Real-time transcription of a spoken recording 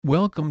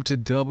Welcome to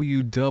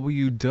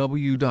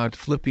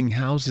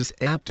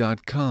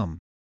www.flippinghousesapp.com.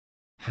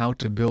 How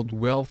to build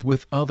wealth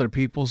with other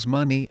people's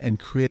money and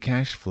create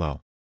cash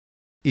flow.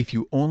 If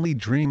you only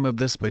dream of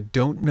this but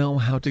don't know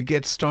how to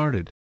get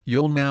started,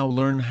 you'll now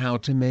learn how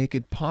to make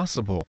it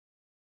possible.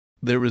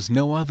 There is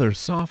no other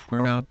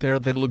software out there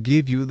that'll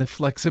give you the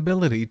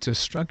flexibility to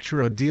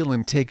structure a deal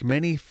and take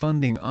many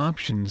funding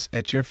options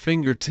at your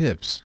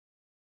fingertips.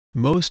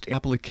 Most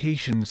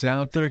applications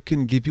out there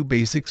can give you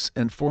basics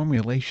and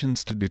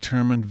formulations to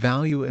determine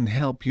value and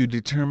help you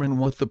determine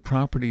what the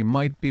property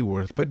might be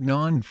worth, but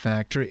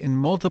non-factor in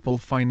multiple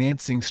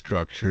financing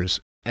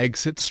structures,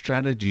 exit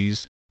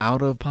strategies,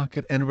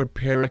 out-of-pocket and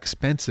repair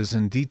expenses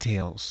and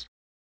details.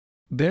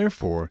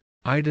 Therefore,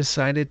 I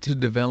decided to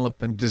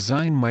develop and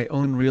design my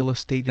own real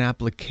estate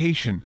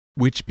application,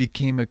 which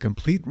became a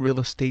complete real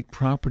estate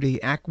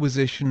property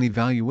acquisition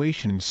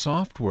evaluation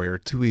software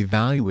to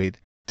evaluate,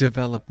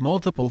 develop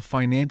multiple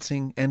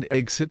financing and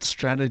exit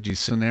strategy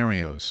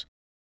scenarios.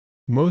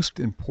 Most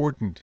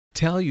important,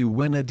 tell you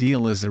when a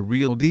deal is a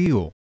real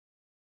deal.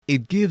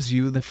 It gives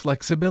you the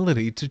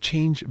flexibility to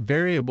change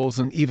variables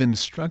and even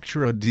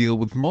structure a deal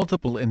with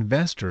multiple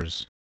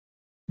investors.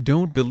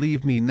 Don't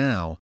believe me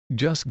now,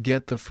 just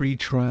get the free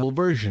trial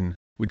version,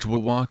 which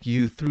will walk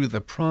you through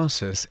the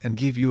process and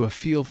give you a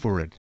feel for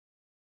it.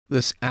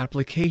 This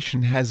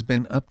application has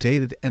been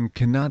updated and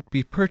cannot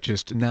be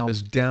purchased now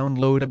as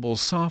downloadable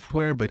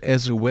software but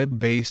as a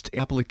web-based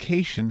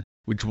application,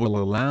 which will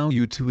allow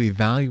you to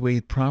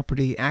evaluate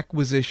property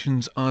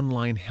acquisitions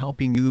online,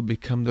 helping you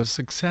become the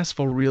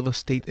successful real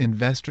estate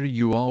investor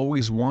you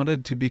always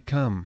wanted to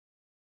become.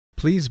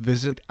 Please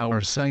visit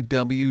our site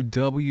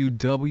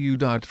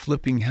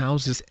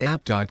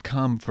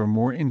www.flippinghousesapp.com for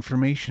more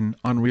information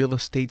on real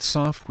estate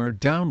software.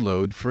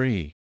 Download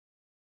free.